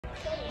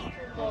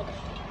God.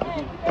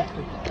 Hey,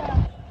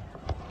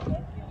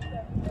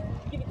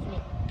 give it to me.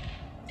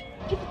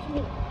 Give it to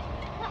me.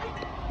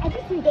 Have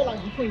you seen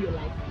dollars before in your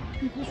life?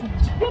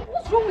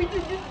 What's wrong with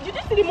you? Did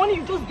you see the money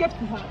you just gave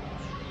to her?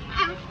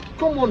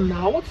 Come on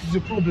now, what is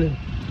the problem?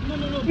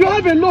 No. You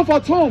have enough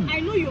at home. I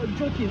know you're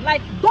joking.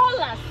 Like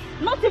dollars,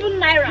 not even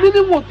naira.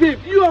 Meaning what, babe?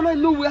 You and I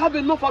know we have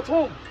enough at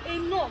home.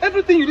 Enough.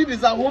 Everything you need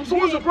is at home, so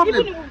what's the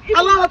problem?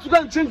 Allow her to go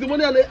and change the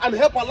money and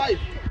help her life.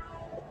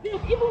 Babe,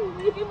 even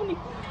if you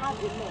have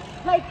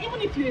enough, like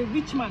even if you're a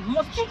rich man,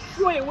 must you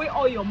throw away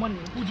all your money?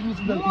 What do you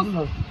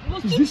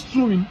mean? Is this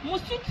throwing?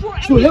 Must you throw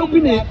So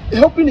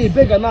helping a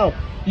beggar now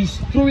is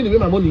throwing away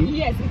my money?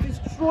 Yes, it is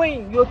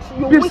throwing. You're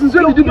babe,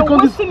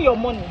 wasting your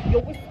money.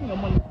 You're wasting your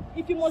money.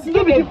 If you must give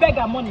a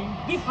beggar money,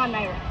 give her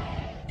naira.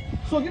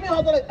 So give me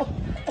how that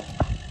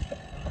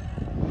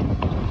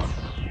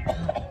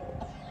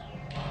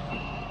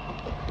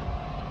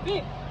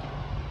Babe,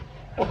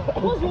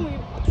 what's wrong with you?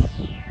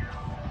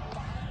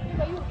 Babe,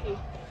 are you okay?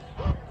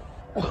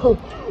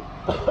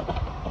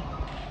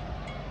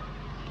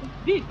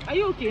 Babe, are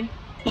you okay?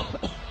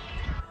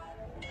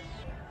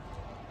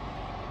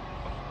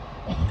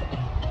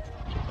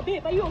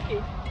 Babe, are you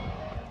okay?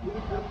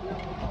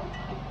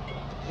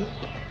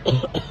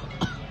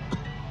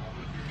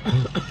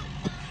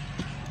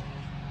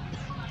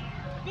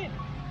 Babe.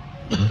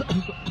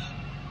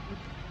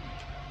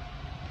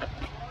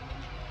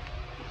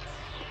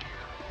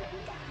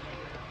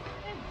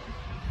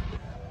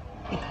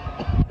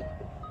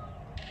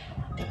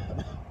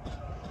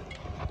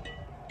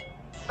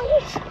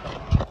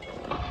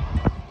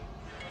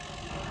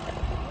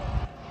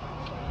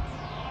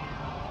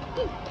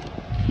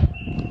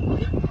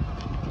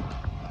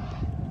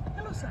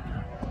 Hello, sir.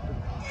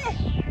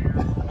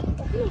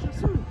 Hello, sir.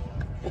 Sorry.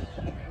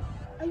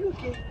 Are you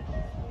okay?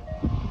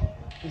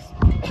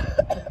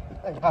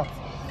 My heart.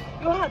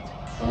 Your heart?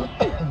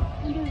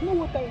 There's no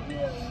water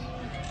here.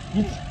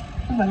 Yes.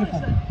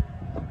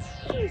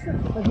 Sorry, sir.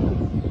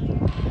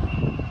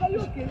 Are you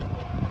okay?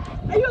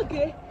 Are you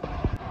okay?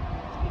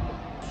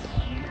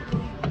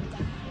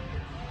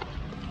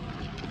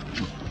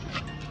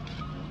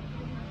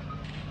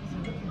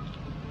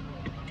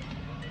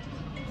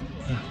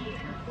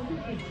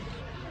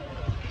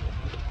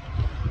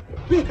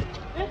 Babe,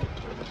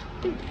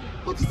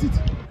 what is it?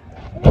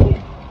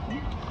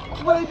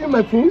 Why are you doing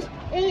my phones?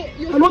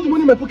 I want the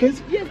money in my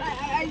pocket. Yes,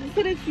 I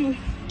decided to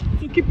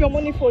keep your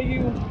money for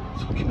you.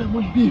 So keep my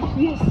money, babe.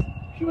 Yes.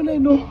 You and I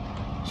know.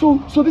 So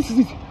this is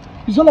it.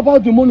 It's all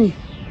about the money.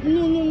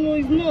 No,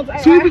 it's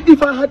not. So even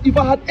if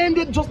I had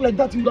ended just like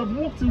that, you would have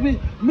walked away,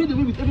 made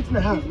away with everything I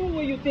have. There's no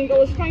way you think. I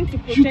was trying to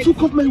protect. You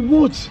took off my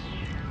watch.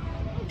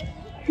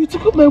 You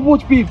took off my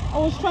watch, babe. I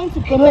was trying to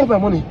protect. Can I have my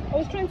money? I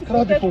was trying to Can I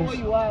have the protect phones? what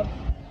you have.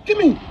 Give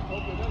me.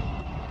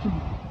 Give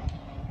me.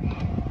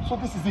 So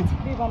this is it.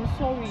 Babe, I'm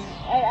sorry.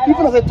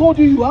 Even as I told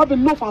you, you have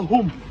enough at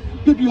home.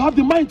 Babe, you have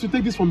the mind to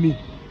take this from me.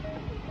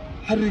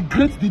 I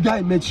regret the day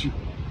I met you.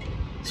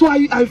 So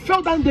I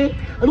fell down there,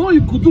 and all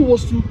you could do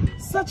was to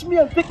search me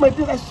and take my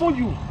things. I saw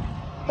you.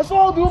 I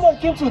saw how the woman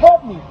came to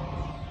help me.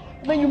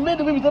 And then you made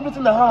away with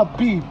everything I have,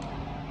 babe.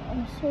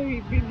 I'm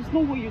sorry, babe. It's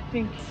not what you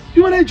think.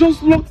 You and I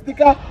just locked the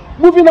car,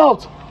 moving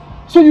out.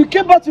 So you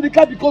came back to the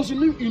car because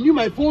you knew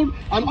my phone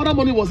and other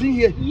money was in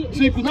here. Yes.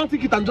 So you could not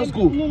take it and just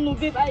go. No,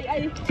 babe. I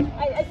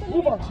said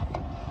Move out.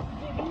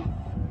 Babe,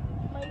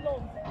 my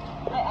love.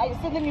 I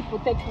said let me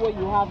protect what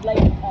you have. Like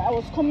I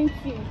was coming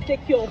to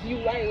take care of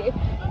you.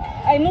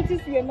 I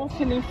noticed you were not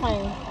feeling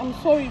fine. I'm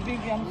sorry,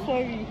 baby. I'm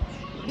sorry.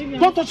 Baby,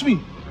 Don't touch me.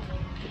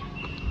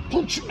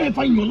 Don't you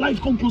ever in your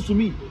life come close to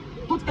me.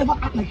 Don't ever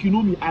act like you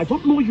know me. I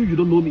don't know you, you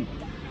don't know me.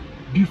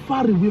 Be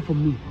far away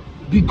from me.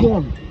 Be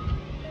gone.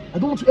 I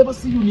don't want to ever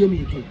see you near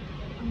me again.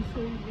 I'm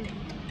sorry, baby.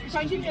 You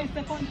can give me a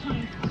second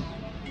chance.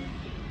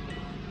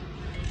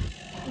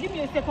 Give me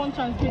a second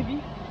chance,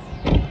 baby.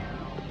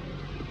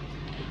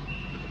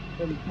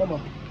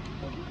 Mama,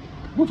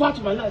 move out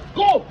of my life.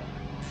 Go!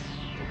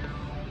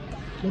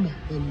 Mama,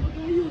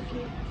 Are you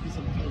okay? please,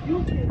 I'm fine. You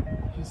okay?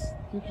 Please,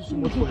 thank you so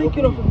much for Take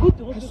care helping of me. Go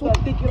to hospital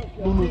and take care of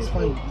your No, it's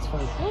fine. It's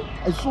fine.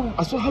 Huh?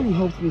 I saw how you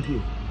helped me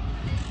here.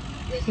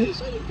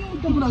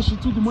 Even as she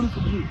took the money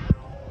from you.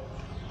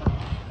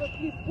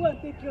 Please go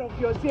and take care of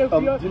yourself.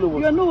 Do you know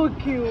what? You're not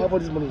okay. How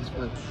about this money is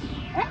fine.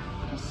 Eh?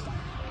 Just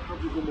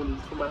have you good money.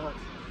 It's from my heart.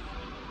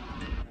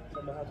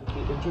 From my heart,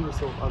 okay? Enjoy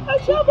yourself. I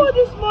share about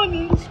this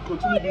money. Just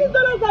continue All these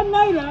dollars and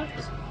naira.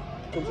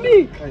 Continue Me?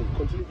 being kind.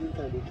 Continue being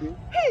kind, okay?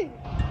 Hey!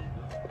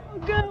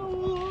 Okay.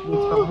 No,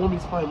 it's fine. Mommy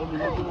is fine. Mommy,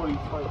 don't worry,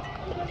 it's fine.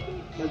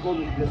 My God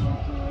will bless you.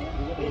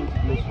 My God will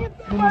bless you.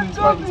 No, it's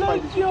fine. It's fine.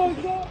 It's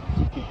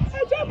okay.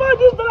 I share about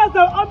these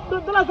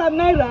dollars and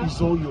naira.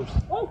 It's all yours.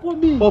 All for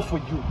me. All for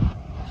you.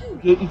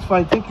 Okay, it's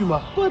fine. Thank you,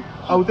 ma. But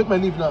I will take my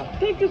leave now.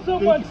 thank you so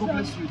Thank much, you. sir. God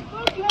bless you.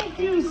 God bless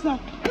you, sir.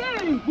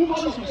 Hey! Move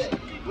on, Jesus.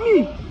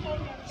 Me!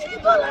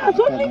 $6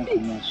 only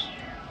me!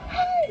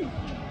 Hey!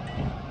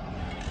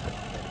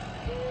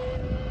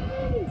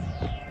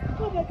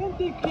 God, I can't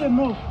take care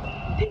enough.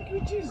 Thank you,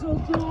 Jesus.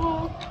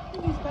 Oh,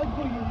 let me start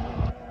going.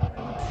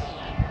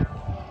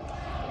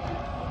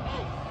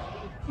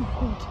 Oh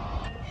God.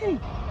 Hey,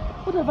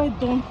 what have I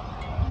done?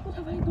 What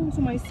have I done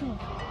to myself?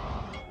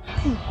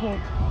 Oh God.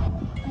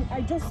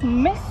 I just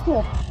messed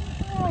up.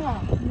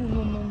 Ah,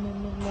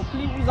 no.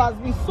 Please, it has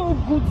been so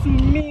good to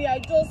me. I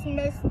just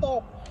messed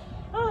up.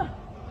 Ah,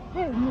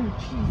 hey, no,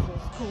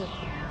 Jesus God.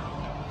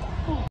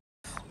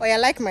 Oh, you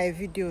like my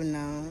video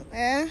now?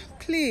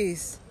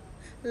 Please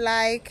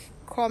like,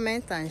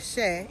 comment and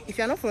share. If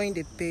you're not following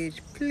the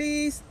page,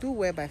 please do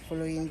well by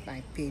following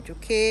my page.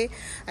 Okay,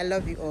 I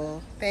love you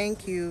all.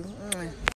 Thank you.